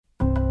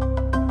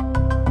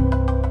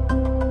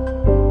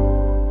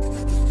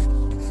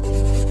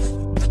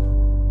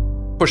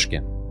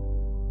Pushkin.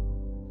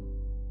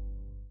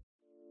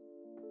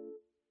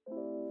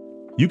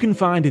 You can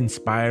find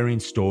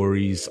inspiring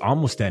stories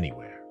almost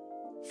anywhere.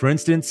 For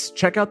instance,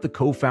 check out the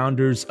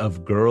co-founders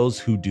of Girls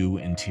Who Do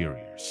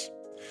Interiors.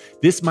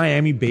 This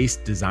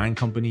Miami-based design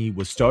company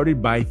was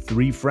started by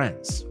 3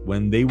 friends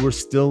when they were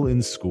still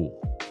in school.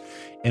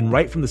 And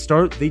right from the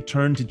start, they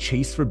turned to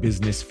Chase for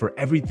Business for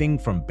everything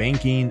from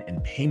banking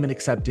and payment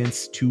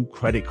acceptance to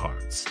credit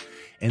cards.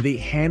 And they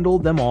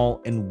handled them all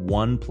in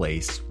one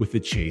place with the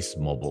Chase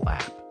mobile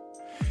app.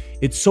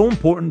 It's so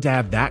important to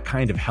have that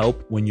kind of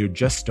help when you're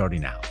just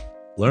starting out.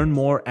 Learn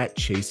more at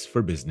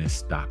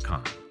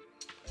chaseforbusiness.com.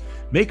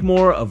 Make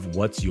more of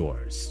what's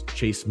yours.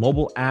 Chase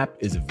mobile app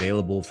is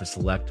available for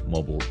select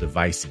mobile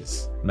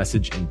devices.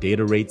 Message and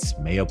data rates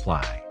may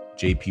apply.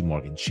 JP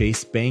Morgan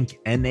Chase Bank,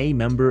 N.A.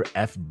 member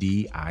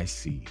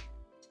FDIC.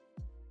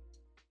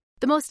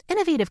 The most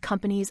innovative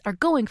companies are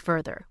going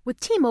further with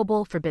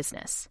T-Mobile for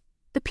Business.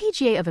 The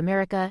PGA of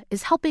America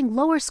is helping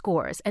lower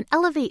scores and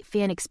elevate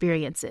fan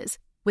experiences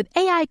with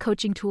AI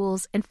coaching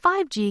tools and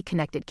 5G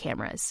connected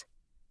cameras.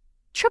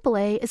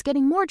 AAA is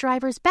getting more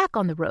drivers back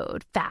on the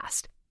road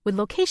fast with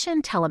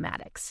location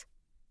telematics.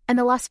 And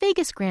the Las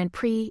Vegas Grand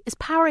Prix is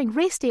powering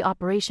race day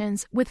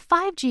operations with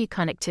 5G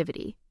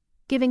connectivity,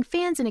 giving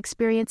fans an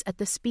experience at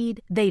the speed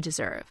they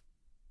deserve.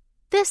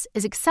 This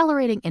is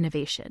accelerating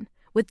innovation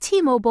with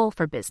T-Mobile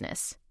for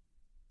Business.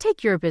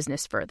 Take your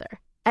business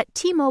further at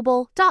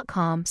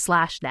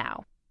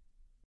T-Mobile.com/now.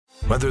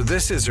 Whether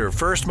this is her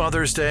first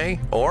Mother's Day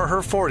or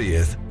her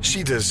 40th,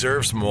 she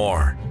deserves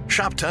more.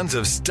 Shop tons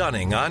of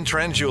stunning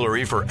on-trend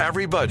jewelry for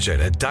every budget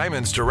at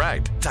Diamonds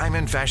Direct.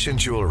 Diamond fashion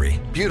jewelry,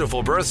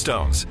 beautiful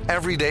birthstones,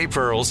 everyday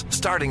pearls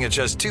starting at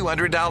just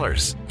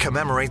 $200.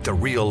 Commemorate the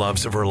real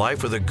loves of her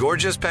life with a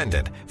gorgeous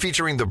pendant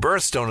featuring the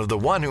birthstone of the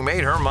one who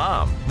made her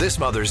mom. This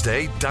Mother's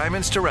Day,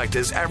 Diamonds Direct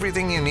is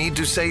everything you need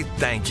to say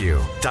thank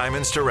you.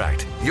 Diamonds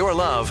Direct, your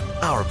love,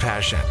 our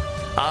passion.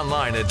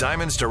 Online at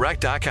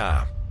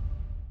diamondsdirect.com.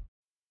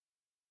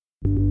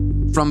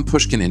 From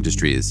Pushkin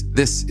Industries,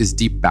 this is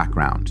Deep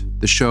Background,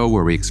 the show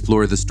where we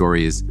explore the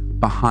stories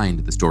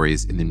behind the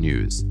stories in the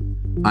news.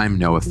 I'm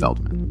Noah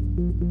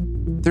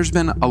Feldman. There's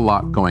been a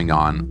lot going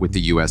on with the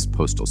U.S.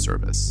 Postal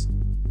Service.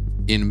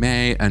 In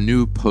May, a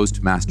new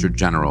Postmaster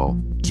General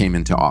came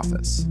into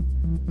office,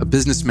 a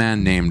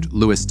businessman named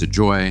Louis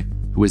DeJoy,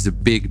 who is a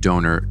big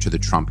donor to the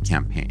Trump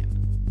campaign.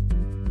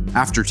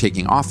 After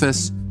taking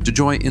office,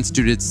 DeJoy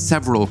instituted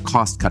several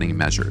cost-cutting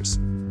measures,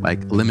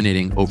 like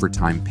eliminating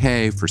overtime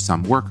pay for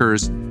some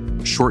workers,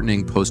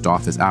 shortening post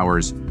office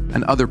hours,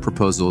 and other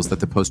proposals that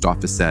the post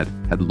office said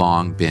had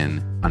long been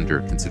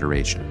under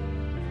consideration.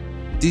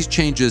 These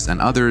changes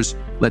and others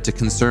led to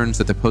concerns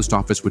that the post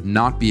office would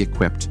not be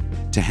equipped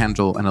to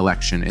handle an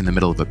election in the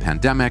middle of a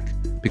pandemic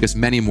because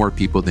many more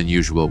people than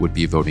usual would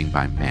be voting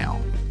by mail.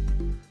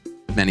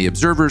 Many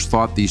observers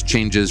thought these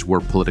changes were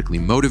politically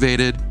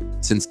motivated,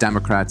 since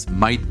Democrats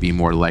might be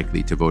more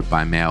likely to vote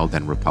by mail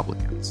than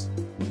Republicans.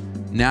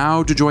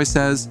 Now, DeJoy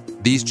says,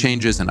 these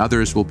changes and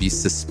others will be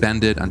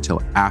suspended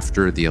until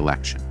after the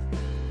election.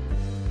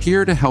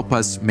 Here to help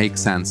us make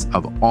sense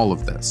of all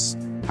of this,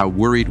 how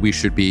worried we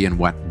should be and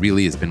what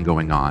really has been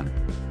going on,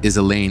 is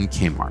Elaine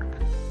Kamarck.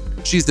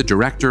 She's the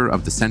director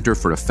of the Center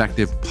for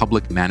Effective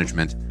Public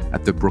Management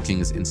at the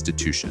Brookings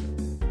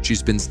Institution.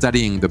 She's been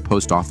studying the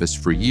post office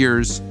for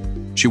years.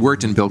 She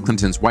worked in Bill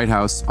Clinton's White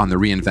House on the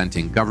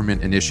Reinventing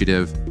Government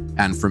initiative,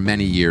 and for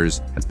many years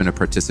has been a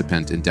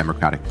participant in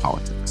Democratic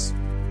politics.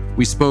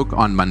 We spoke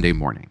on Monday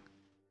morning.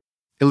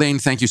 Elaine,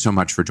 thank you so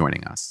much for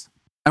joining us.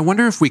 I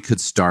wonder if we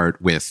could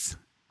start with,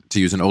 to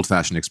use an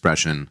old-fashioned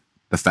expression,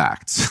 the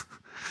facts,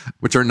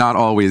 which are not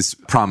always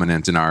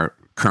prominent in our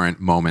current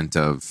moment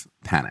of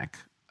panic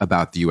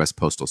about the U.S.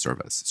 Postal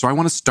Service. So I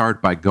want to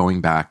start by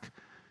going back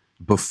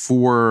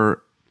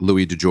before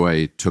Louis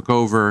DeJoy took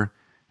over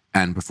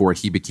and before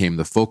he became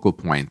the focal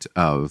point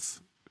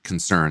of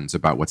concerns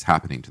about what's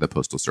happening to the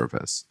Postal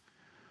Service.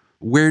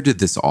 Where did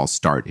this all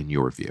start in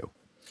your view?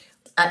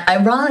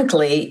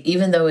 Ironically,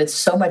 even though it's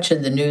so much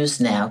in the news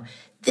now,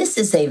 this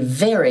is a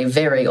very,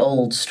 very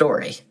old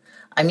story.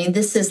 I mean,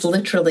 this is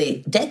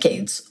literally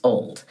decades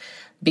old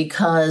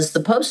because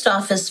the post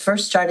office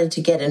first started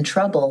to get in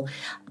trouble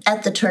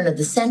at the turn of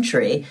the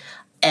century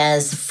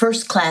as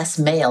first-class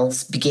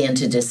mails began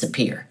to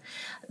disappear.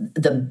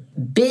 The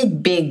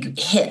big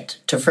hit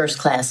to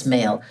first-class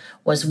mail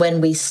was when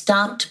we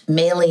stopped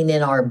mailing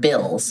in our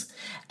bills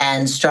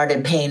and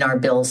started paying our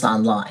bills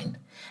online.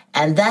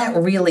 And that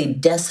really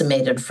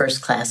decimated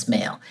first-class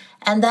mail.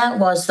 And that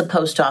was the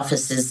post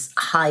office's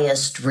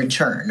highest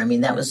return. I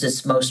mean, that was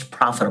its most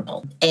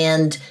profitable.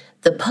 And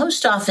the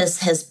post office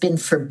has been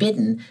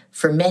forbidden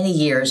for many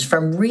years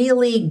from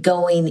really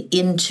going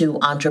into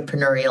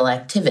entrepreneurial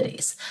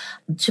activities.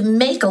 To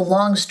make a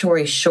long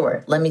story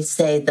short, let me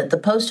say that the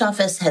post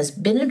office has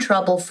been in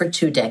trouble for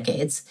 2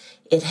 decades.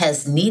 It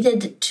has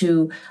needed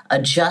to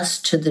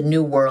adjust to the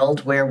new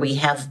world where we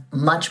have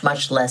much,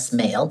 much less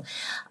mail.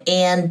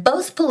 And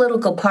both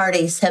political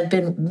parties have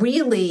been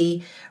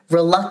really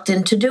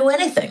reluctant to do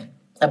anything.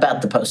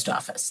 about the post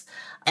office.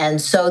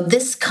 And so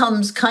this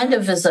comes kind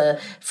of as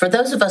for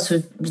those of us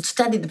who've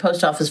studied the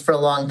post office for a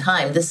long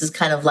time, this is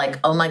kind of like,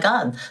 oh my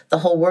God, the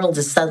whole world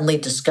is suddenly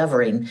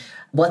discovering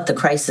what the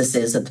crisis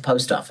is at the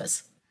post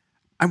office.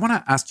 I want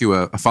to ask you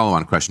a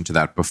follow-on question to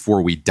that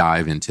before we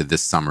dive into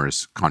this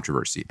summer's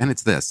controversy. And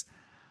it's this.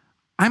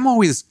 I'm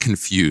always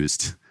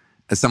confused,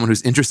 as someone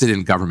who's interested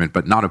in government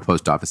but not a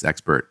post office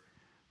expert,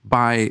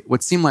 by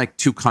what seem like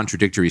two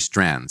contradictory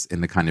strands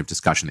in the kind of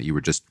discussion that you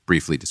were just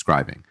briefly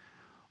describing.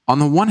 On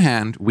the one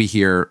hand, we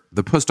hear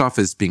the post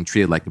office being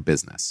treated like a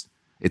business.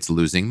 It's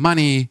losing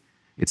money.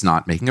 It's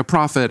not making a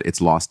profit. It's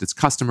lost its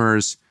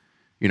customers.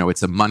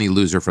 It's a money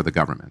loser for the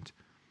government.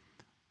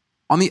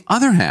 On the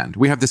other hand,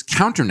 we have this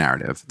counter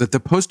narrative that the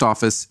post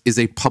office is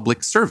a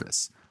public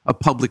service, a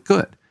public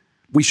good.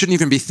 We shouldn't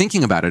even be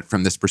thinking about it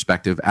from this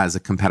perspective as a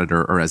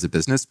competitor or as a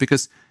business,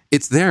 because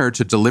it's there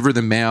to deliver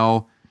the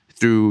mail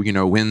through,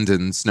 wind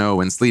and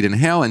snow and sleet and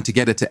hail, and to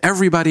get it to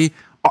everybody,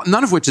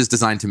 none of which is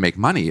designed to make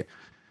money.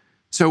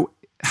 So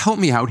help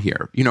me out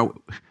here.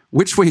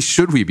 Which way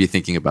should we be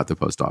thinking about the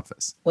post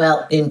office?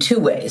 Well, in two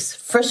ways.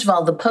 First of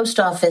all, the post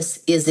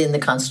office is in the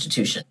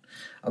Constitution.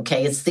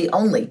 Okay, it's the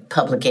only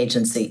public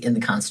agency in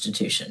the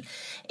Constitution.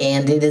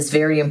 And it is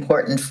very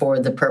important for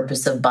the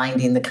purpose of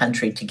binding the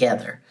country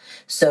together.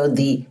 So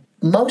the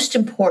most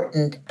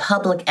important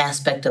public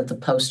aspect of the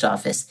post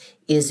office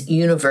is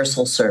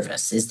universal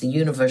service, is the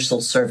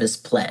universal service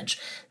pledge,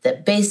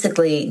 that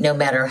basically no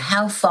matter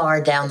how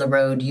far down the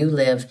road you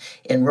live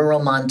in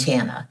rural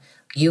Montana,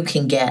 you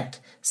can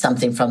get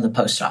something from the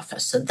post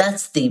office. So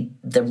that's the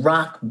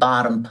rock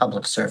bottom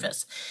public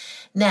service.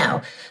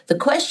 Now, the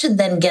question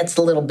then gets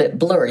a little bit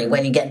blurry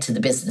when you get to the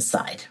business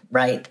side,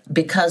 right?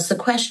 Because the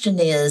question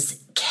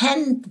is,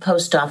 can the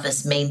post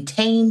office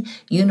maintain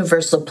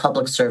universal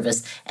public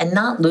service and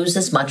not lose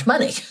as much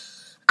money?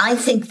 I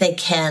think they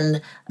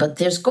can, but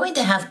there's going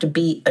to have to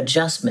be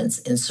adjustments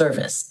in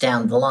service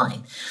down the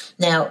line.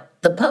 Now,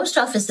 the post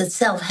office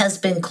itself has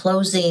been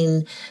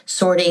closing,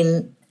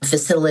 sorting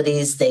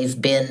facilities.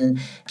 They've been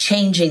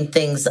changing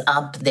things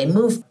up. They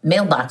move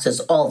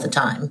mailboxes all the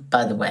time,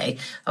 by the way.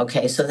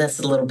 Okay, so that's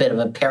a little bit of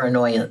a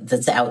paranoia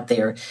that's out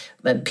there.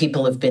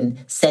 People have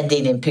been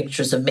sending in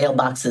pictures of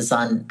mailboxes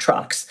on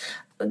trucks.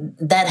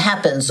 That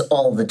happens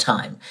all the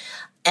time.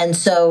 And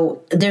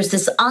so there's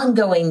this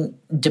ongoing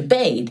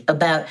debate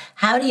about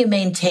how do you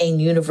maintain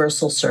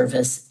universal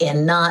service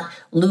and not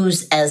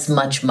lose as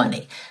much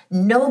money.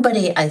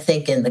 Nobody, I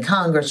think, in the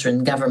Congress or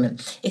in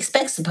government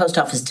expects the post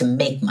office to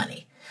make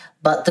money.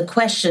 But the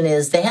question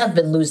is, they have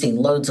been losing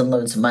loads and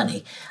loads of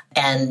money.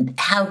 And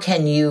how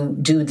can you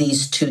do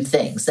these two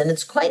things? And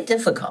it's quite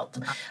difficult.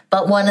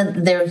 But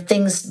there are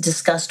things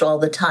discussed all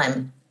the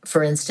time.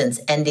 For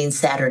instance, ending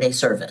Saturday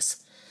service.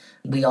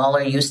 We all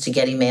are used to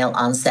getting mail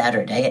on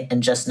Saturday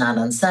and just not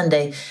on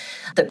Sunday.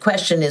 The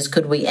question is,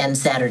 could we end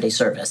Saturday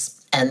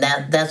service? And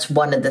that's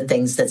one of the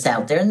things that's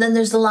out there. And then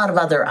there's a lot of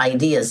other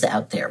ideas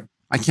out there.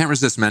 I can't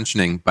resist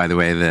mentioning, by the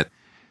way, that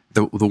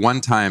the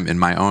one time in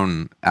my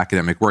own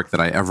academic work that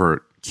I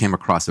ever came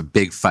across a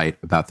big fight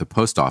about the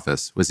post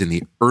office was in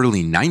the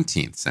early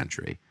 19th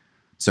century.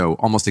 So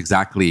almost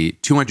exactly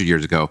 200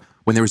 years ago,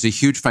 when there was a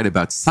huge fight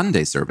about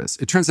Sunday service.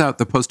 It turns out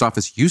the post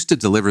office used to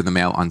deliver the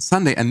mail on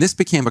Sunday, and this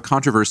became a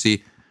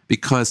controversy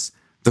because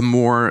the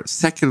more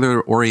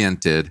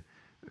secular-oriented,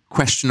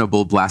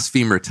 questionable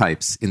blasphemer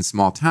types in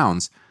small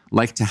towns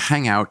like to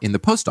hang out in the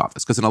post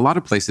office. Because in a lot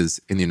of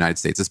places in the United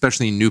States,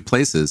 especially in new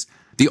places,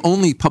 the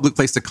only public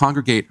place to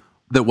congregate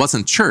that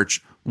wasn't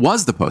church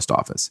was the post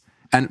office.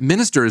 And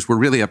ministers were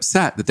really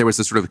upset that there was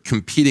a sort of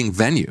competing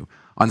venue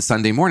on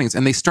Sunday mornings,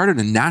 and they started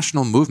a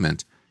national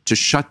movement to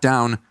shut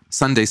down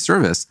Sunday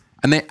service,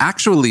 and they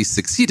actually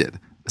succeeded,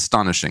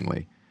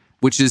 astonishingly,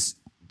 which is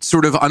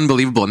sort of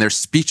unbelievable. And there's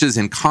speeches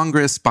in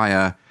Congress by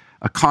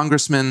a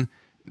congressman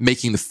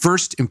making the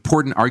first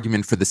important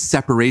argument for the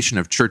separation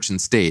of church and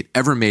state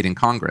ever made in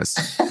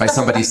Congress by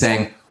somebody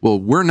saying, well,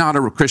 we're not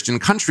a Christian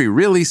country,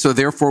 really, so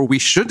therefore we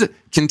should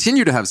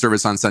continue to have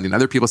service on Sunday. And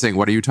other people saying,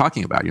 what are you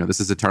talking about?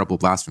 This is a terrible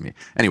blasphemy.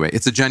 Anyway,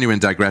 it's a genuine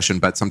digression,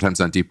 but sometimes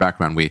on Deep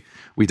Background,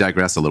 we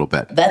digress a little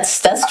bit.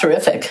 That's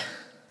terrific.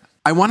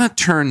 I want to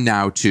turn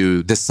now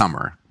to this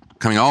summer,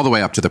 coming all the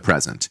way up to the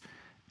present.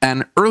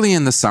 And early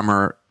in the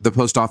summer, the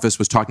post office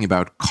was talking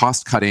about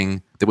cost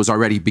cutting that was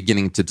already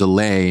beginning to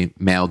delay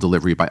mail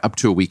delivery by up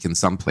to a week in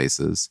some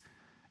places.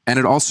 And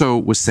it also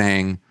was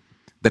saying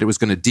that it was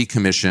going to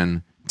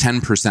decommission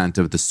 10%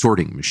 of the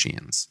sorting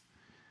machines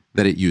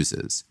that it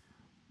uses.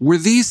 Were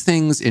these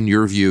things, in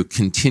your view,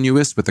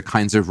 continuous with the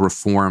kinds of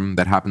reform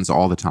that happens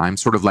all the time,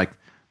 sort of like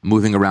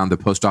moving around the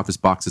post office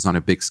boxes on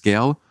a big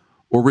scale?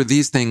 Or were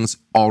these things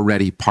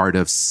already part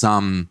of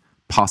some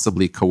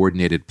possibly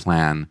coordinated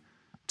plan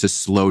to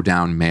slow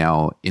down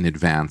mail in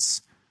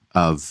advance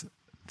of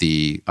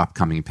the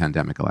upcoming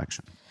pandemic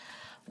election?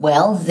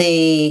 Well,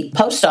 the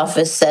post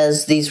office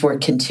says these were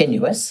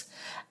continuous,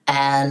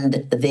 and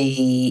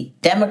the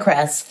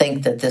Democrats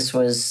think that this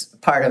was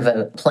part of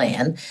a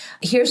plan.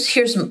 Here's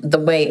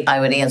the way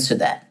I would answer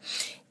that.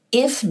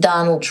 If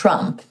Donald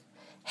Trump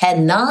had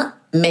not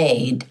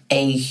made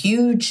a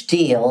huge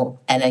deal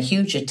and a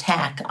huge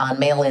attack on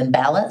mail-in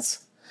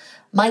ballots,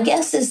 my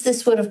guess is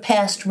this would have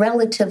passed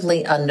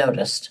relatively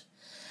unnoticed.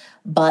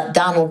 But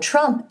Donald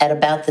Trump, at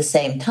about the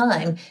same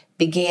time,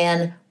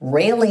 began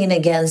railing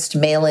against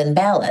mail-in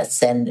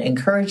ballots and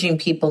encouraging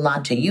people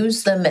not to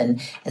use them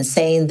and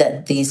saying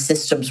that these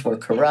systems were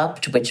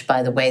corrupt, which,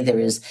 by the way, there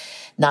is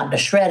not a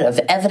shred of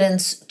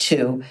evidence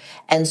to.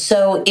 And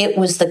so it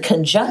was the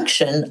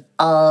conjunction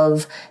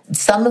of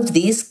some of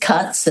these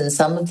cuts and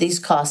some of these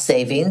cost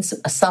savings,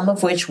 some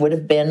of which would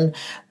have been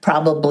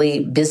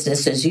probably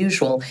business as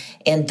usual,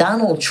 and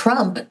Donald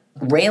Trump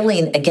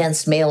railing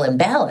against mail-in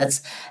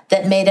ballots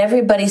that made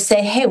everybody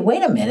say, hey,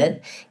 wait a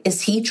minute,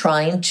 is he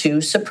trying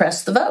to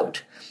suppress the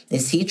vote?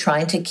 Is he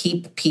trying to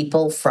keep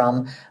people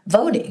from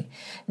voting?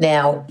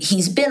 Now,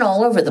 he's been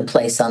all over the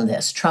place on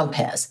this, Trump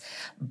has,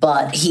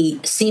 but he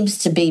seems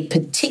to be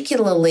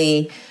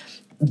particularly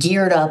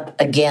geared up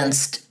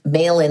against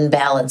mail-in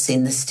ballots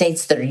in the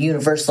states that are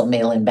universal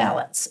mail-in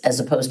ballots as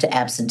opposed to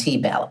absentee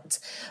ballots.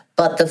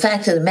 But the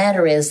fact of the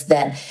matter is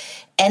that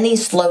any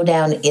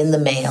slowdown in the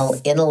mail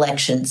in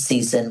election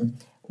season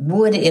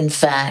would, in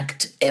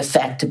fact,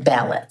 affect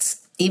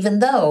ballots, even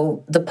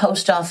though the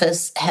post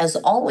office has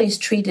always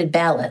treated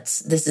ballots.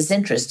 This is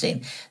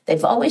interesting.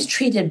 They've always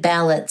treated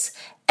ballots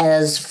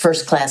as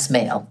first-class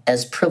mail,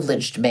 as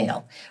privileged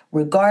mail,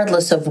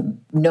 regardless of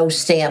no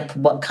stamp,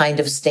 what kind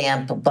of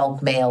stamp,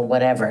 bulk mail,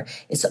 whatever.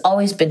 It's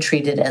always been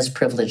treated as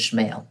privileged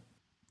mail.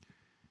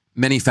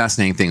 Many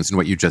fascinating things in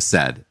what you just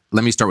said.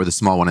 Let me start with the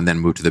small one and then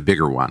move to the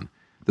bigger one.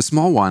 The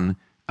small one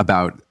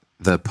about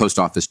the post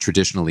office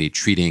traditionally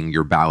treating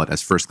your ballot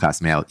as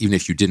first-class mail, even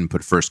if you didn't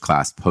put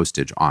first-class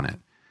postage on it.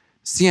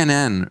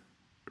 CNN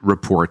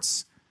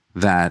reports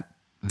that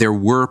there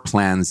were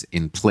plans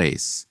in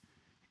place,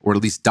 or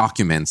at least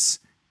documents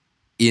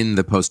in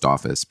the post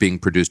office being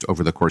produced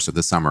over the course of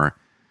the summer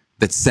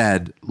that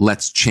said,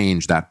 let's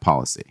change that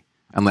policy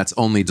and let's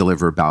only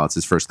deliver ballots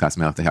as first-class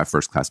mail if they have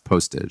first-class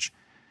postage.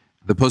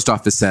 The post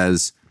office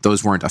says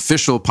those weren't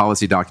official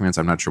policy documents.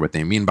 I'm not sure what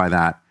they mean by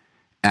that.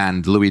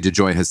 And Louis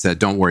DeJoy has said,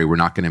 don't worry, we're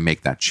not going to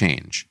make that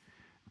change.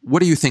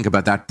 What do you think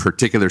about that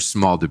particular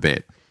small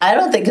debate? I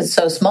don't think it's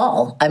so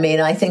small. I mean,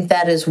 I think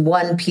that is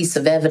one piece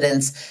of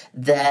evidence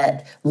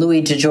that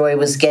Louis DeJoy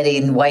was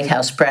getting White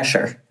House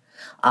pressure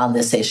on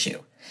this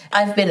issue.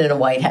 I've been in a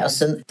White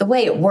House, and the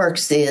way it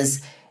works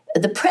is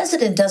the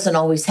president doesn't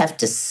always have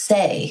to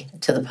say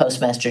to the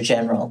Postmaster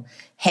General,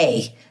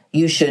 hey,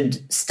 you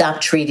should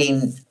stop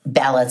treating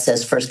ballots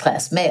as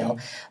first-class mail.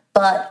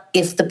 But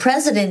if the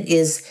president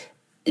is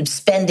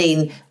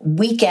spending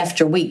week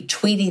after week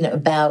tweeting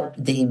about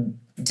the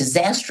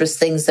disastrous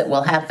things that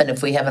will happen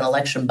if we have an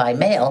election by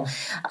mail,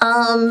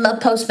 a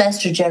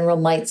Postmaster General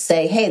might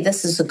say, hey,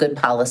 this is a good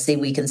policy.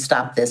 We can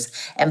stop this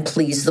and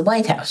please the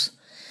White House.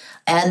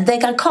 And they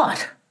got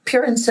caught.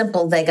 Pure and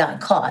simple, they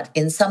got caught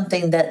in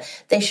something that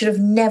they should have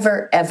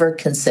never, ever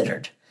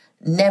considered.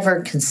 Never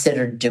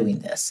considered doing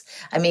this.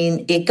 I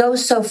mean, it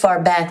goes so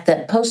far back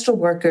that postal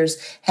workers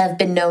have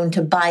been known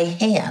to by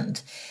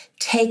hand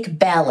take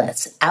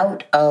ballots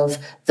out of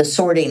the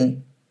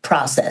sorting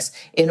process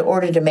in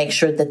order to make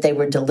sure that they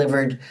were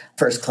delivered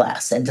first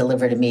class and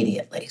delivered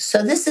immediately.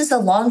 So this is a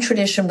long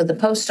tradition with the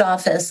post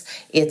office.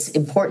 It's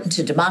important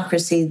to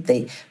democracy.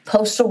 The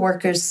postal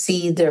workers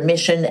see their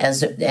mission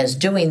as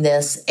doing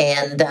this.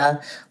 And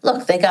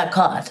look, they got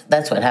caught.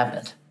 That's what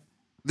happened.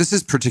 This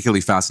is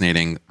particularly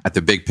fascinating at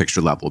the big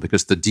picture level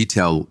because the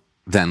detail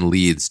then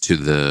leads to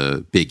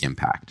the big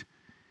impact.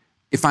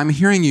 If I'm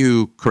hearing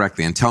you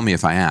correctly, and tell me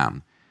if I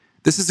am,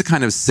 this is a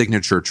kind of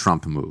signature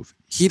Trump move.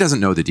 He doesn't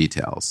know the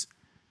details.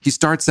 He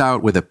starts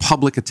out with a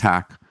public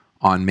attack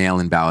on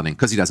mail-in balloting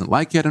because he doesn't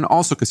like it and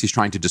also because he's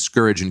trying to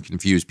discourage and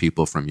confuse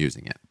people from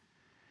using it.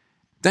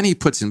 Then he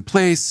puts in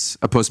place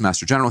a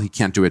Postmaster General. He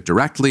can't do it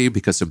directly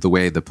because of the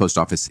way the post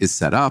office is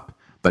set up,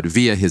 but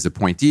via his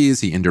appointees,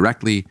 he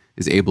indirectly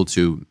is able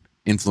to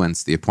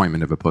influence the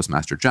appointment of a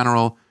Postmaster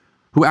General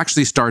who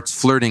actually starts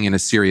flirting in a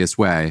serious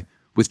way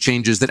with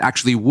changes that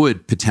actually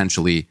would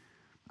potentially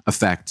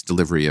affect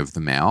delivery of the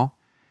mail.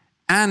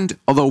 And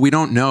although we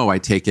don't know, I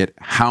take it,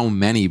 how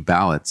many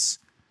ballots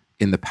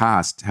in the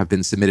past have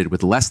been submitted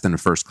with less than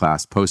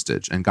first-class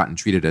postage and gotten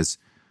treated as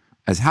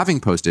having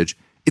postage,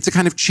 it's a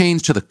kind of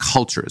change to the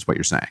culture, is what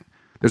you're saying.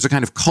 There's a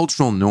kind of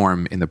cultural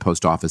norm in the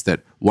post office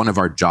that one of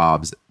our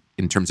jobs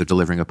in terms of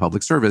delivering a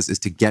public service is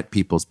to get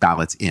people's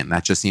ballots in.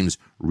 That just seems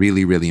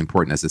really, really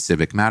important as a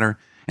civic matter.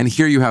 And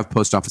here you have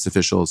post office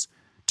officials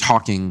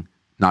talking,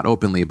 not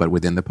openly, but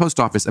within the post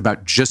office,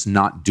 about just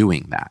not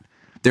doing that,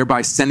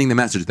 thereby sending the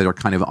message that they're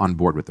kind of on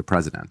board with the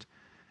president.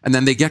 And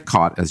then they get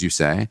caught, as you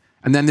say,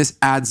 and then this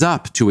adds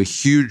up to a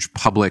huge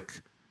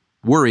public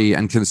worry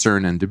and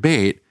concern and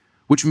debate,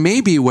 which may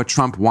be what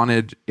Trump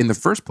wanted in the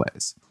first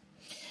place.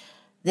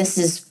 This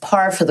is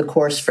par for the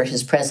course for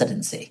his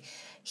presidency.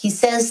 He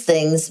says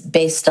things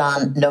based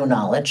on no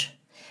knowledge.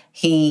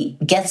 He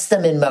gets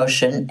them in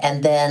motion,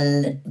 and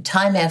then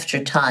time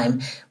after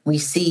time, we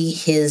see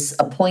his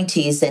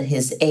appointees and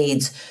his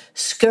aides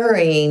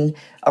scurrying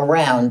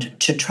around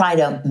to try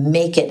to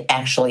make it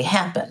actually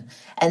happen.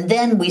 And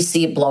then we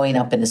see it blowing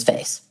up in his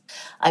face.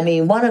 I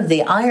mean, one of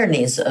the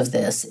ironies of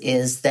this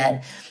is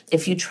that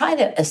if you try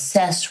to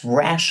assess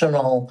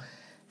rational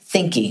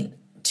thinking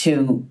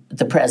to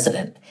the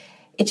president,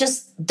 it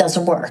just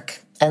doesn't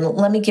work. And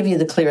let me give you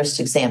the clearest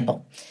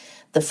example.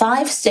 The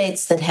 5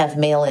 states that have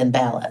mail-in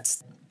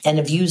ballots and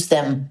have used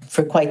them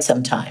for quite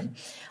some time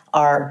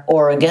are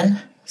Oregon,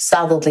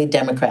 solidly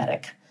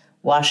Democratic;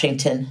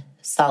 Washington,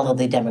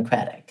 solidly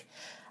Democratic;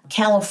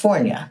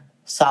 California,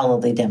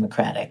 solidly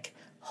Democratic;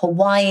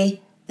 Hawaii,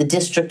 the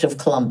District of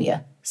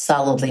Columbia,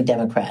 solidly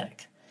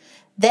Democratic.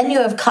 Then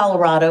you have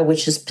Colorado,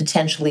 which is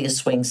potentially a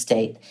swing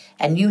state,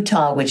 and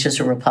Utah, which is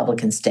a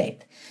Republican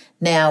state.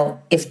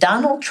 Now, if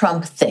Donald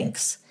Trump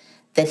thinks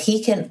that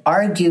he can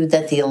argue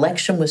that the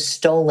election was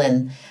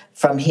stolen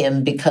from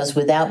him because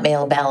without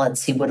mail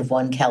ballots he would have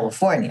won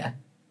California,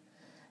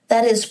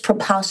 that is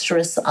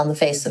preposterous on the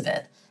face of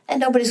it. And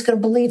nobody's going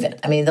to believe it.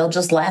 I mean, they'll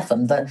just laugh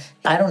him.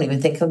 I don't even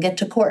think he'll get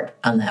to court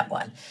on that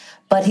one.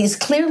 But he's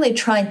clearly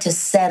trying to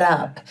set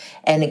up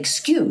an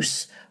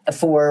excuse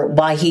for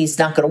why he's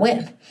not going to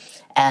win.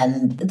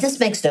 And this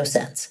makes no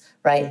sense,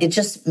 right? It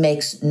just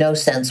makes no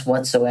sense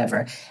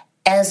whatsoever,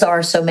 as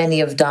are so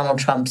many of Donald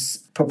Trump's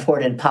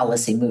purported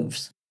policy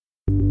moves.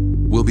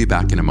 We'll be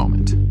back in a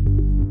moment.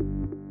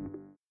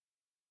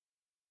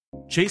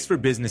 Chase for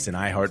Business and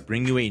iHeart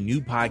bring you a new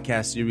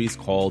podcast series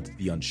called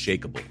The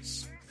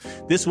Unshakables.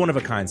 This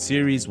one-of-a-kind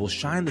series will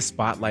shine the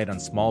spotlight on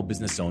small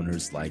business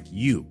owners like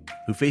you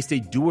who faced a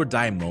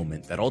do-or-die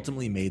moment that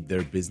ultimately made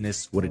their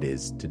business what it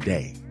is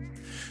today.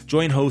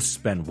 Join hosts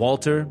Ben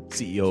Walter,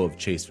 CEO of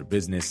Chase for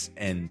Business,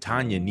 and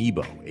Tanya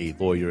Nebo, a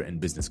lawyer and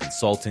business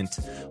consultant,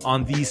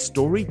 on these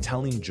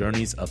storytelling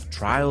journeys of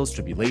trials,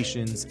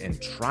 tribulations,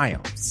 and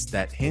triumphs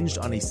that hinged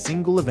on a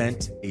single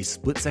event, a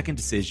split-second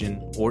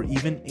decision, or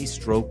even a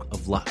stroke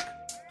of luck.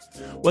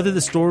 Whether the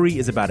story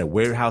is about a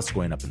warehouse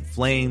going up in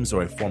flames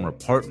or a former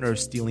partner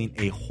stealing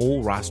a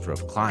whole roster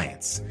of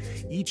clients,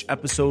 each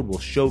episode will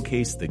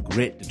showcase the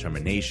grit,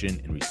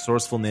 determination, and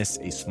resourcefulness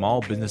a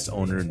small business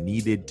owner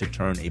needed to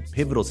turn a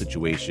pivotal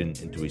situation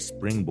into a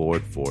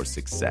springboard for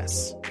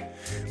success.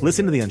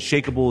 Listen to The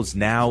Unshakables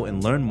now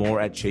and learn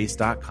more at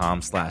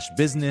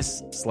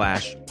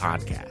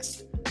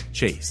chase.com/business/podcast.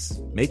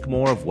 Chase, make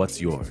more of what's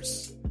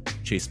yours.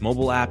 Chase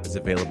mobile app is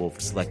available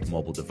for select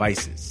mobile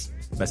devices.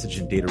 Message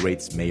and data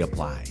rates may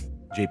apply.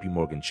 JP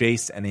Morgan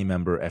Chase, NA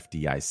member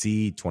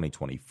FDIC,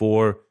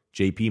 2024,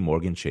 JP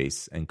Morgan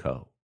Chase &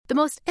 Co. The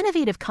most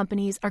innovative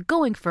companies are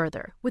going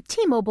further with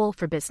T-Mobile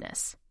for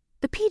Business.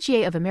 The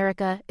PGA of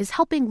America is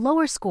helping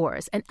lower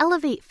scores and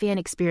elevate fan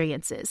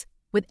experiences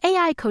with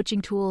AI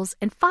coaching tools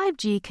and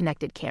 5G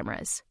connected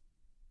cameras.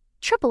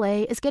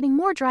 AAA is getting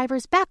more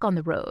drivers back on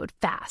the road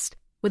fast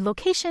with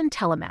location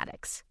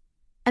telematics.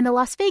 And the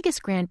Las Vegas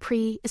Grand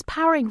Prix is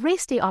powering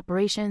race day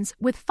operations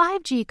with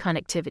 5G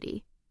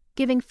connectivity,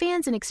 giving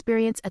fans an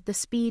experience at the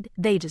speed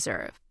they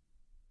deserve.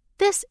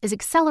 This is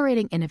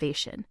accelerating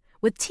innovation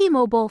with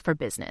T-Mobile for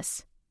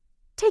Business.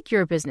 Take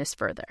your business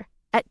further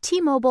at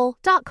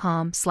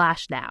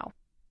T-Mobile.com/now.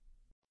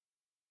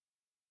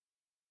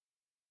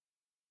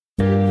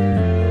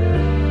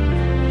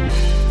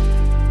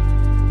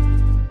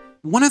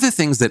 One of the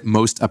things that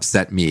most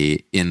upset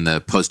me in the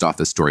post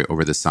office story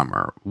over the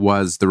summer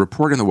was the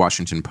report in the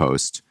Washington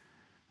Post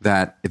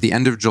that at the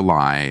end of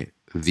July,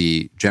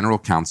 the general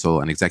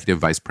counsel and executive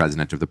vice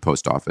president of the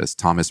post office,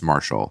 Thomas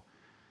Marshall,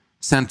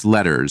 sent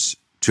letters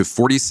to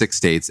 46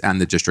 states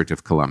and the District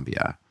of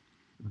Columbia,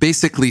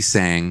 basically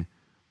saying,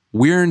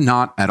 we're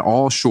not at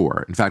all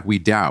sure, in fact, we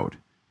doubt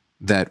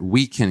that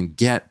we can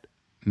get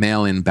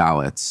mail-in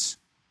ballots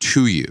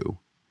to you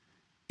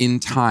in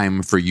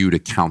time for you to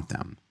count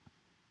them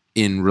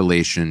in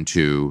relation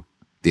to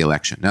the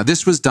election. Now,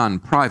 this was done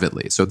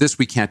privately, so this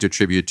we can't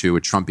attribute to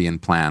a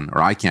Trumpian plan,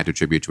 or I can't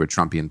attribute to a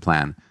Trumpian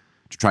plan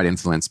to try to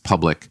influence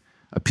public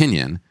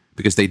opinion,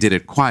 because they did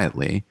it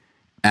quietly.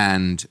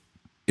 And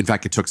in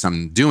fact, it took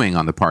some doing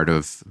on the part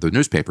of the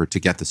newspaper to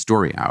get the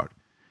story out.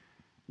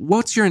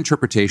 What's your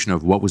interpretation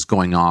of what was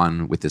going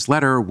on with this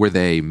letter? Were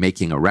they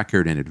making a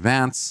record in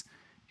advance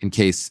in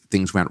case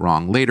things went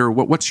wrong later?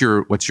 What's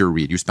your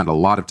read? You spent a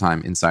lot of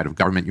time inside of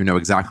government. You know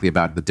exactly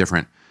about the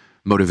different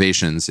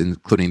motivations,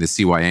 including the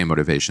CYA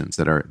motivations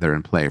that are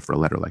in play for a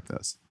letter like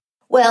this.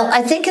 Well,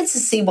 I think it's a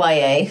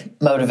CYA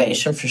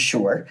motivation for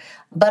sure.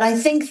 But I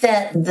think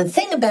that the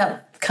thing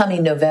about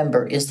coming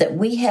November is that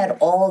we had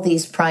all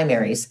these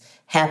primaries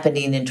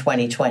happening in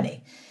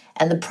 2020.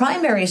 And the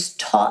primaries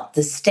taught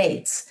the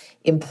states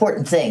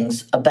important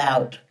things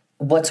about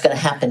what's going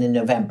to happen in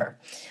November.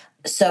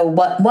 So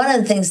one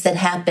of the things that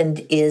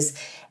happened is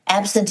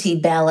absentee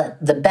ballot,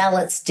 the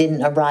ballots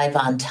didn't arrive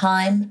on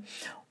time.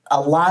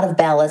 A lot of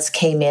ballots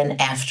came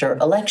in after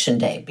Election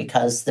Day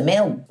because the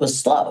mail was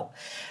slow.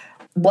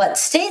 What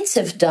states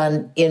have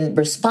done in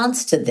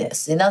response to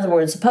this, in other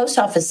words, the post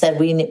office said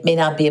we may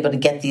not be able to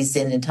get these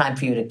in time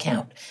for you to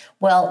count.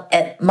 Well,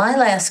 at my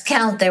last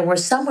count, there were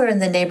somewhere in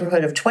the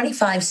neighborhood of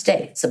 25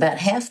 states, about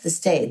half the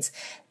states,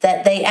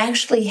 that they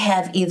actually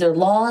have either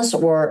laws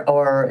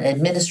or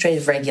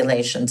administrative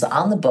regulations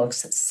on the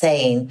books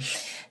saying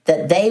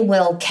that they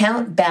will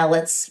count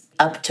ballots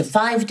up to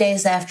 5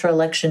 days after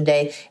Election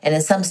Day, and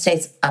in some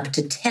states up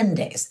to 10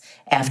 days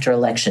after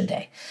Election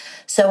Day.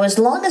 So as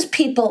long as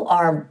people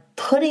are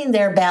putting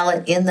their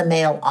ballot in the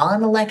mail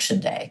on Election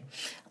Day,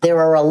 there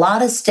are a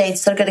lot of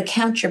states that are going to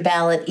count your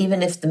ballot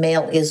even if the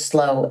mail is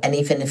slow and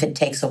even if it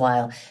takes a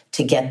while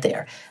to get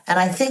there. And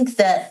I think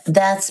that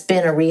that's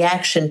been a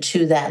reaction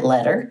to that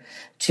letter,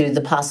 to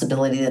the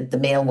possibility that the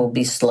mail will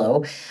be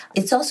slow.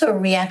 It's also a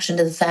reaction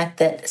to the fact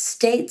that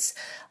states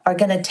are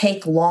going to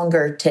take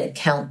longer to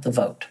count the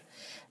vote.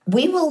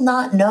 We will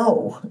not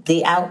know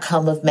the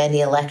outcome of many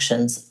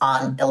elections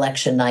on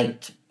election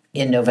night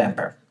in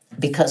November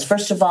because,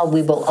 first of all,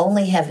 we will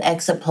only have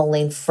exit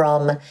polling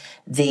from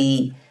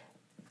the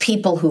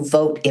people who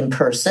vote in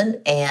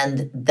person,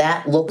 and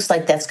that looks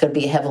like that's going to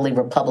be a heavily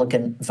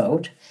Republican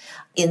vote.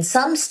 In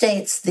some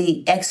states,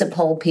 the exit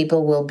poll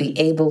people will be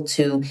able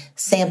to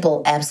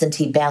sample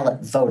absentee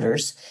ballot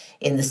voters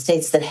in the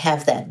states that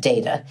have that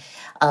data.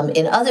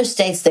 In other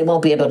states, they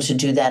won't be able to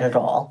do that at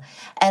all.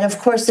 And of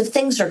course, if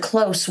things are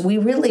close, we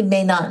really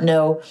may not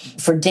know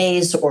for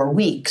days or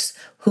weeks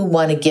who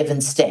won a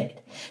given state.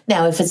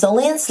 Now, if it's a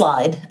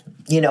landslide,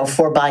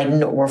 for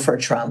Biden or for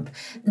Trump,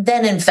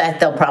 then in fact,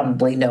 they'll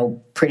probably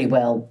know pretty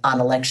well on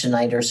election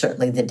night or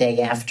certainly the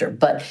day after.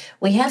 But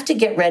we have to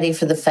get ready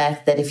for the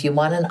fact that if you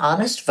want an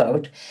honest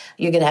vote,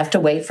 you're going to have to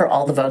wait for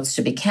all the votes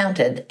to be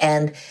counted.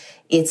 And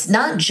it's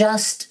not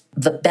just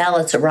the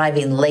ballots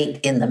arriving late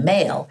in the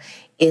mail.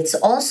 It's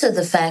also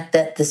the fact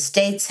that the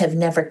states have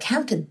never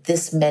counted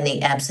this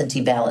many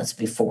absentee ballots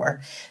before.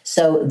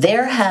 So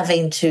they're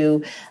having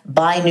to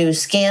buy new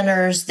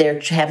scanners, they're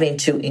having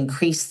to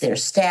increase their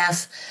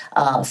staff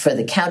for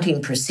the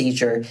counting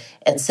procedure,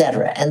 et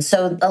cetera. And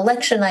so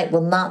election night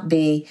will not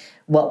be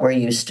what we're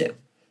used to.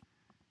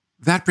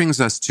 That brings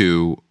us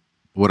to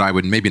what I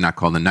would maybe not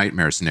call the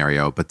nightmare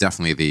scenario, but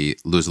definitely the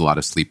lose a lot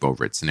of sleep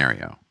over it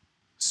scenario.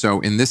 So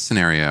in this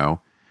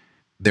scenario,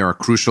 there are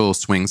crucial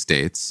swing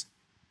states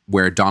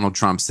where Donald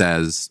Trump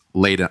says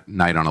late at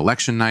night on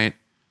election night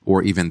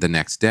or even the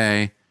next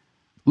day,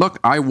 look,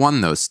 I won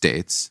those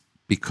states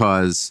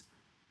because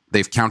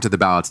they've counted the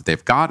ballots that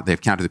they've got, they've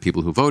counted the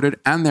people who voted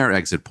and their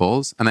exit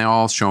polls, and they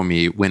all show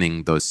me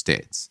winning those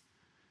states.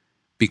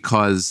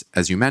 Because,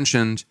 as you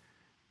mentioned,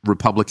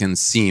 Republicans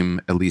seem,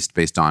 at least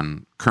based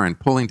on current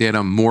polling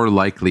data, more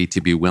likely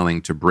to be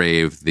willing to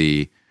brave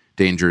the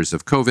dangers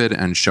of COVID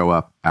and show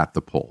up at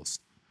the polls.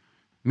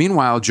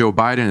 Meanwhile, Joe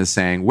Biden is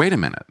saying, wait a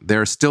minute,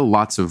 there are still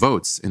lots of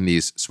votes in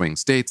these swing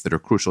states that are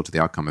crucial to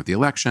the outcome of the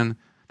election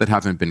that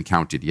haven't been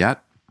counted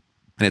yet,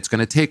 and it's going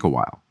to take a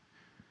while.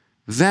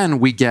 Then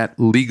we get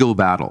legal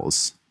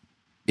battles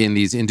in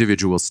these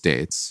individual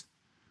states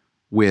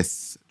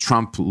with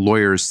Trump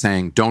lawyers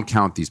saying, don't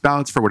count these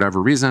ballots for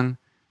whatever reason,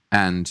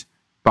 and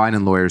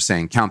Biden lawyers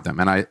saying, count them.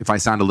 And if I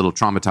sound a little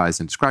traumatized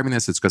in describing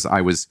this, it's because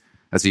I was,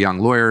 as a young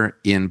lawyer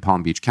in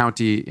Palm Beach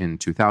County in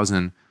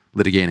 2000,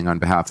 litigating on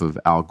behalf of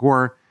Al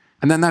Gore.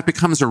 And then that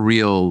becomes a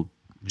real,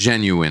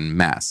 genuine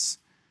mess,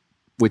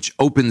 which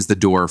opens the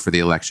door for the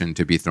election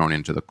to be thrown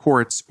into the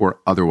courts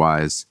or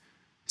otherwise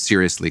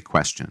seriously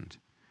questioned.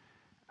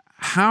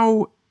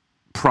 How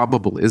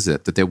probable is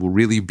it that there will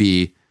really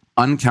be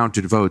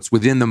uncounted votes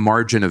within the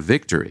margin of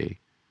victory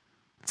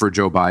for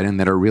Joe Biden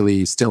that are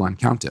really still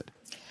uncounted?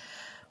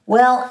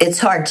 Well, it's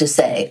hard to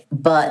say,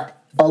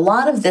 but a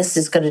lot of this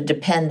is going to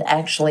depend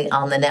actually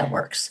on the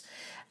networks.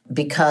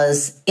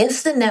 Because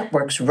if the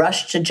networks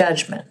rush to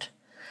judgment,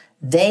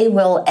 they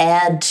will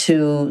add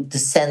to the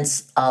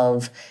sense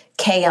of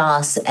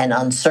chaos and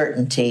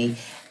uncertainty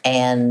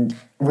and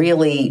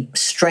really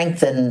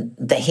strengthen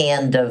the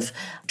hand of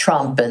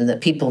Trump and the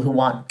people who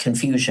want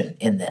confusion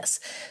in this.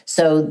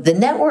 So the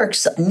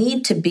networks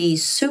need to be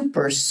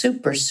super,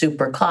 super,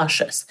 super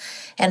cautious.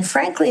 And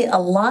frankly, a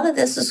lot of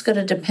this is going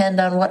to depend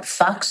on what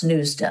Fox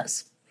News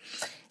does.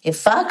 If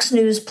Fox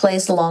News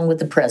plays along with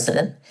the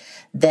president,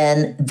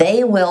 then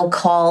they will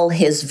call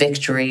his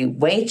victory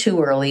way too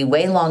early,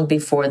 way long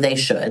before they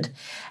should,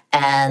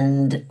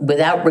 and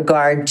without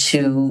regard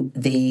to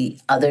the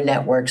other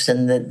networks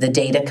and the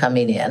data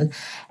coming in,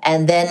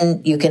 and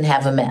then you can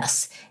have a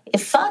mess.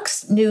 If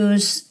Fox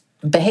News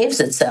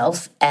behaves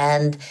itself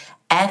and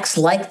acts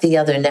like the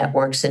other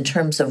networks in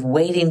terms of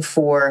waiting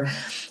for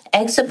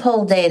exit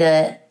poll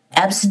data,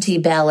 absentee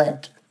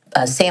ballot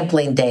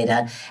sampling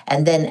data,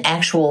 and then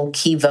actual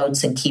key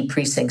votes and key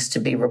precincts to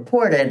be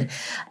reported,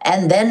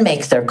 and then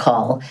make their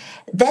call,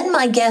 then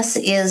my guess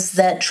is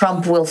that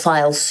Trump will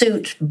file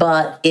suit,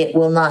 but it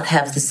will not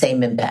have the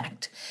same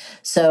impact.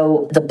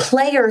 So the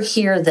player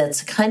here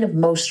that's kind of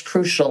most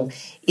crucial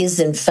is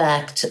in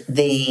fact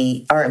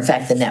the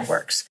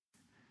networks.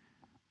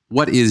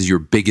 What is your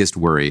biggest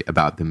worry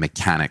about the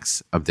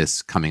mechanics of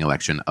this coming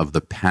election, of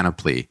the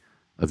panoply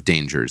of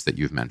dangers that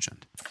you've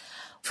mentioned?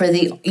 For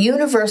the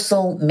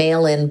universal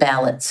mail-in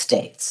ballot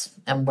states,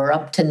 and we're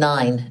up to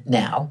 9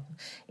 now,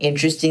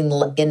 interesting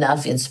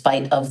enough, in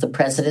spite of the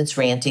president's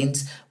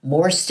rantings,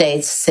 more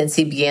states, since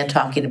he began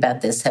talking about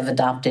this, have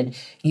adopted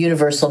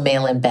universal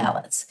mail-in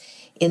ballots.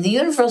 In the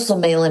universal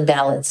mail-in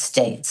ballot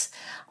states,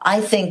 I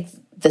think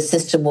the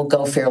system will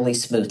go fairly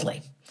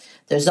smoothly.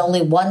 There's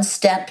only one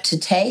step to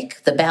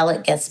take. The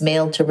ballot gets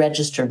mailed to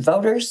registered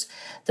voters.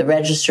 The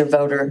registered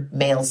voter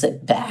mails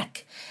it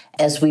back.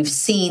 As we've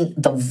seen,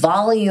 the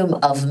volume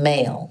of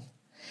mail,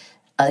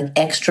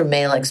 extra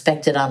mail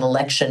expected on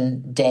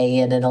election day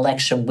and an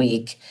election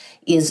week,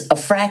 is a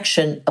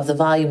fraction of the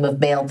volume of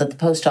mail that the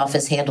post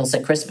office handles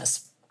at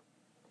Christmas.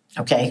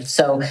 Okay,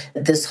 so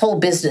this whole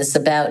business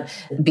about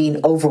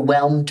being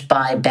overwhelmed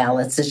by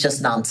ballots is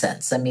just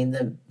nonsense. I mean,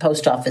 the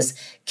post office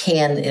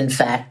can, in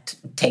fact,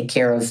 take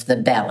care of the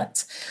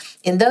ballots.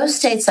 In those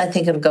states, I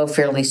think it'll go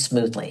fairly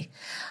smoothly.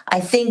 I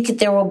think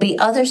there will be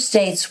other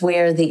states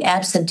where the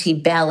absentee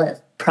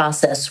ballot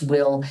process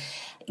will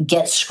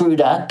get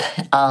screwed up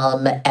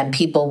and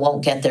people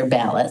won't get their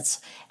ballots.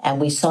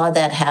 And we saw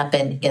that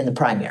happen in the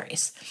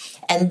primaries.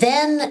 And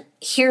then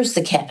here's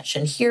the catch,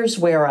 and here's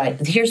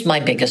my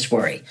biggest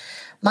worry.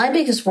 My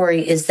biggest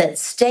worry is that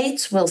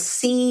states will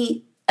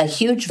see a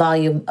huge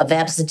volume of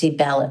absentee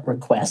ballot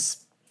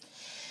requests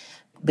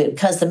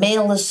because the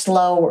mail is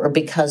slow or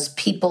because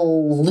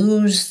people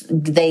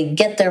they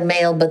get their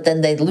mail, but then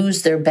they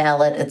lose their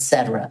ballot,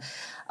 etc.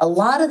 A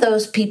lot of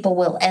those people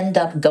will end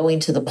up going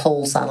to the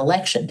polls on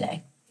election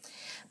day.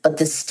 But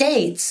the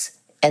states,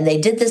 and they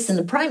did this in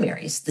the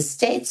primaries, the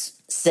states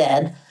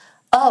said,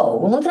 oh,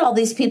 well, look at all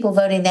these people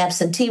voting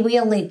absentee. We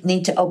only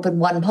need to open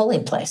 1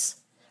 polling place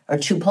or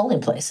 2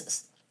 polling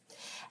places.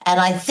 And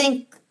I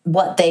think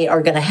what they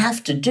are going to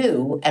have to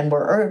do, and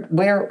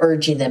we're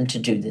urging them to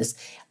do this,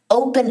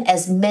 open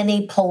as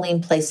many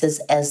polling places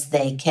as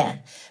they can,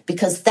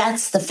 because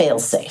that's the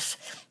fail-safe.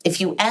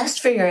 If you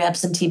asked for your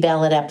absentee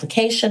ballot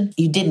application,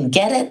 you didn't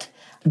get it,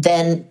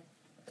 then,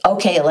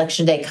 okay,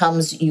 election day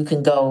comes, you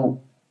can go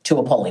to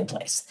a polling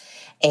place.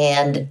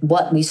 And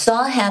what we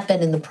saw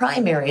happen in the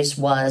primaries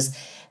was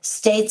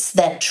states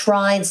that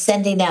tried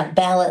sending out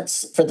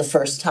ballots for the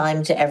first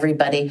time to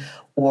everybody,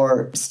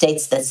 or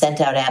states that sent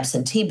out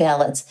absentee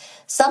ballots,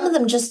 some of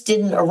them just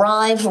didn't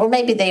arrive, or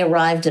maybe they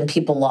arrived and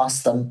people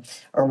lost them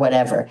or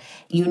whatever.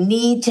 You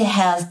need to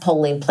have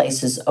polling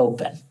places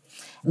open.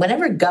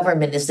 Whenever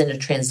government is in a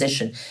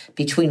transition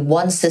between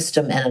one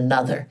system and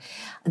another,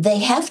 they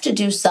have to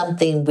do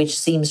something which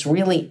seems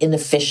really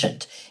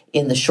inefficient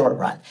in the short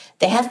run.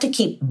 They have to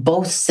keep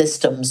both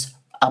systems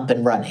up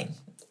and running.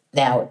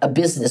 Now, a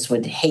business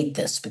would hate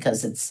this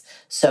because it's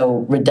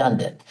so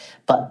redundant,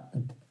 but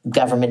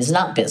government is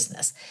not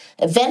business.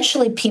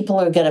 Eventually, people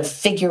are going to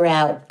figure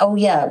out, oh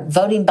yeah,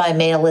 voting by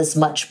mail is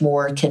much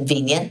more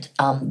convenient.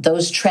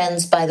 Those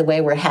trends, by the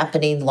way, were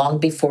happening long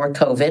before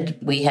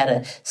COVID. We had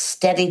a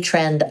steady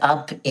trend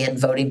up in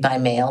voting by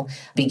mail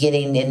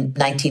beginning in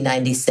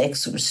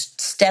 1996. It was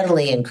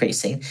steadily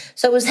increasing.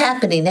 So it was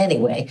happening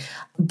anyway.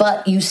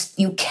 But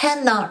you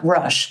cannot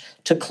rush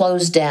to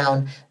close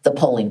down the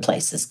polling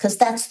places because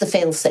that's the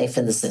fail-safe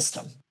in the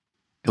system.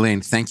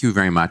 Elaine, thank you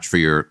very much for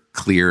your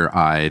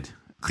clear-eyed,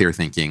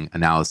 clear-thinking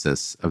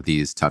analysis of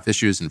these tough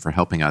issues and for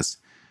helping us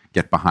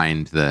get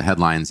behind the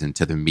headlines and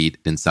to the meat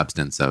and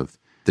substance of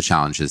the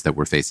challenges that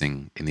we're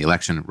facing in the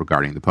election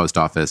regarding the post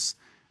office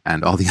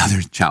and all the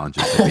other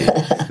challenges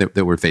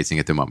that we're facing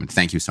at the moment.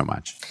 Thank you so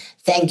much.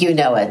 Thank you,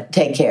 Noah.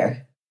 Take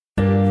care.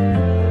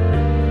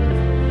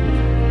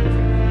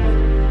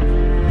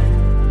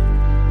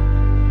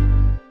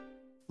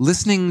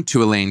 Listening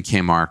to Elaine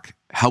Kamarck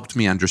helped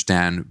me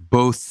understand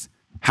both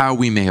how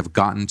we may have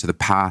gotten to the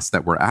pass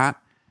that we're at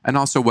and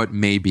also what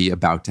may be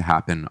about to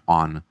happen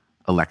on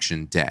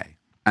election day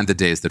and the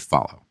days that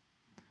follow.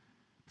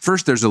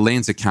 First, there's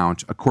Elaine's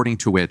account, according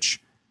to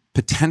which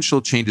potential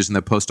changes in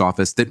the post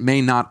office that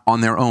may not on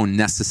their own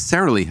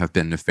necessarily have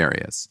been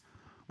nefarious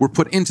were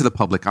put into the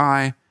public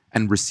eye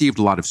and received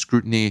a lot of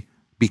scrutiny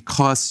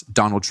because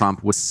Donald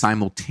Trump was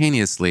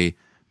simultaneously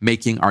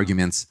making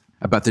arguments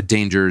about the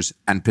dangers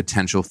and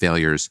potential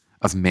failures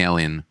of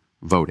mail-in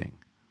voting.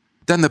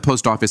 Then the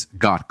post office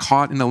got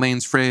caught, in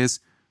Elaine's phrase,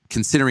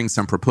 considering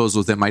some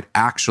proposals that might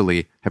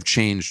actually have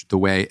changed the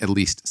way at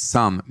least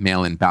some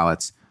mail-in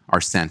ballots are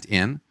sent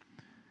in.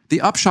 The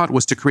upshot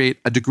was to create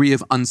a degree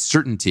of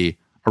uncertainty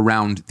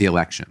around the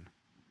election.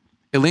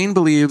 Elaine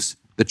believes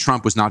that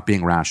Trump was not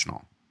being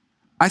rational.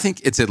 I think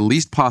it's at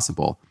least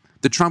possible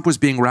that Trump was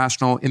being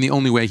rational in the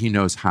only way he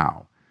knows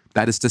how.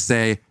 That is to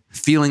say,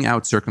 feeling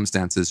out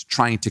circumstances,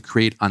 trying to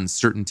create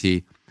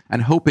uncertainty,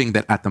 and hoping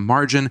that at the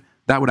margin,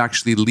 that would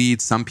actually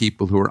lead some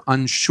people who are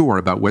unsure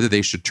about whether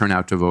they should turn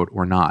out to vote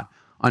or not,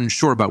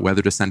 unsure about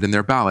whether to send in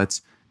their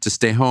ballots, to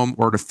stay home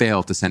or to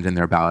fail to send in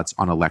their ballots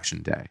on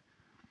election day.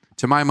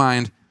 To my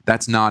mind,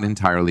 that's not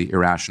entirely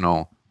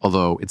irrational,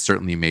 although it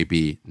certainly may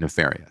be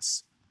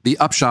nefarious. The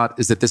upshot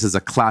is that this is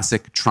a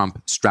classic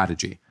Trump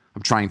strategy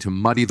of trying to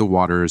muddy the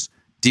waters,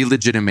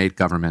 delegitimate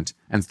government,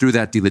 and through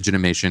that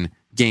delegitimation,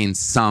 gain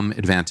some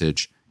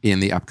advantage in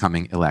the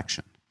upcoming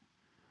election.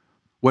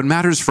 What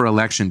matters for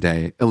Election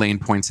Day, Elaine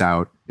points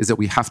out, is that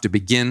we have to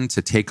begin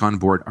to take on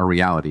board a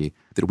reality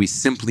that we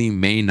simply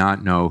may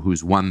not know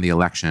who's won the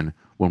election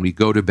when we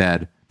go to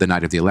bed the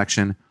night of the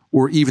election,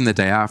 or even the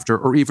day after,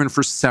 or even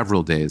for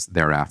several days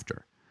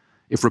thereafter.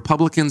 If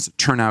Republicans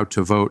turn out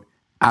to vote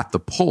at the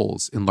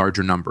polls in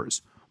larger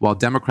numbers, while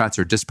Democrats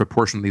are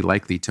disproportionately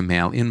likely to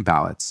mail in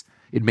ballots,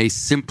 it may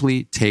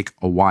simply take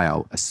a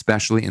while,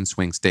 especially in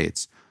swing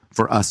states,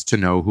 for us to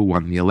know who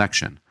won the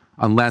election,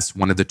 unless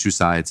one of the two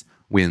sides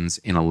wins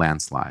in a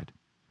landslide.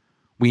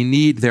 We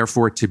need,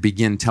 therefore, to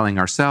begin telling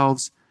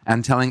ourselves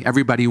and telling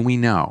everybody we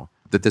know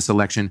that this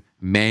election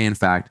may, in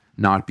fact,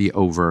 not be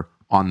over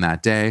on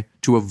that day,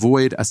 to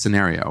avoid a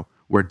scenario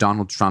where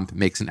Donald Trump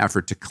makes an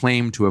effort to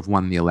claim to have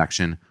won the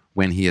election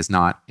when he has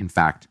not, in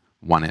fact,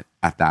 won it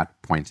at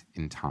that point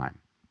in time.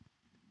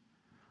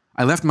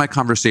 I left my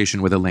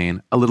conversation with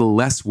Elaine a little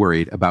less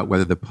worried about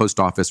whether the post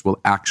office will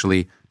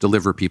actually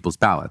deliver people's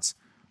ballots.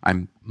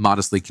 I'm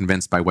modestly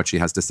convinced by what she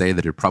has to say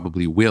that it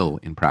probably will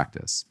in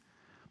practice,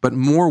 but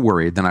more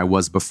worried than I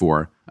was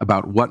before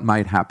about what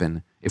might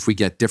happen if we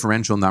get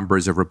differential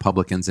numbers of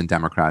Republicans and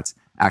Democrats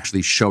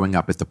actually showing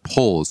up at the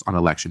polls on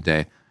Election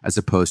Day as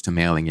opposed to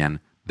mailing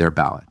in their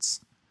ballots.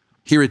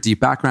 Here at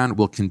Deep Background,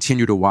 we'll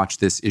continue to watch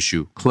this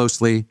issue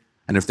closely,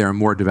 and if there are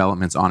more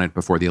developments on it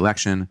before the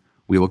election,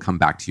 we will come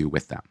back to you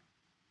with them.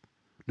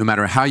 No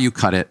matter how you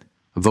cut it,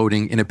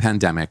 voting in a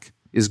pandemic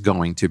is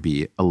going to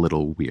be a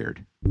little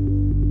weird.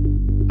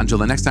 Until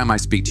the next time I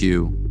speak to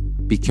you,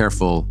 be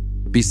careful,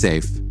 be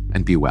safe,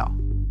 and be well.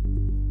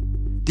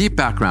 Deep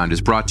Background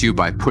is brought to you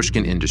by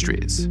Pushkin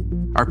Industries.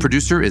 Our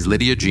producer is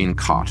Lydia Jean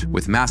Cott,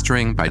 with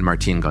mastering by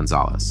Martin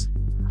Gonzalez.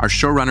 Our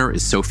showrunner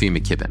is Sophie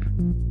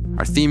McKibben.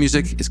 Our theme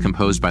music is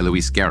composed by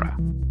Luis Guerra.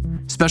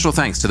 Special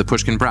thanks to the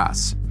Pushkin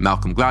Brass,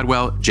 Malcolm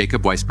Gladwell,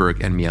 Jacob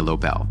Weisberg, and Mia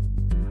Lobel.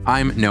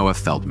 I'm Noah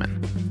Feldman.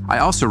 I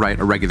also write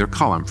a regular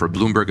column for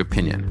Bloomberg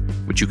Opinion,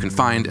 which you can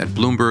find at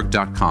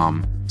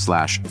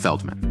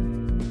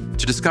bloomberg.com/Feldman.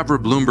 To discover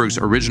Bloomberg's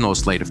original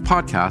slate of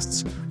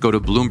podcasts, go to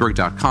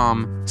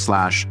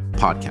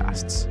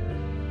bloomberg.com/podcasts.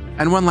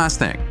 And one last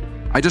thing.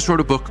 I just wrote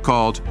a book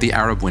called The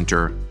Arab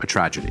Winter, A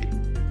Tragedy.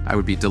 I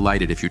would be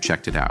delighted if you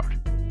checked it out.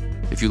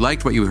 If you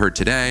liked what you heard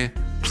today,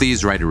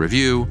 please write a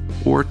review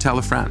or tell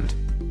a friend.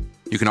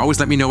 You can always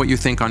let me know what you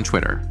think on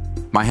Twitter.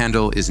 My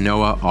handle is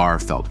Noah R.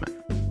 Feldman.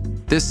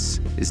 This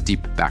is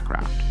Deep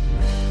Background.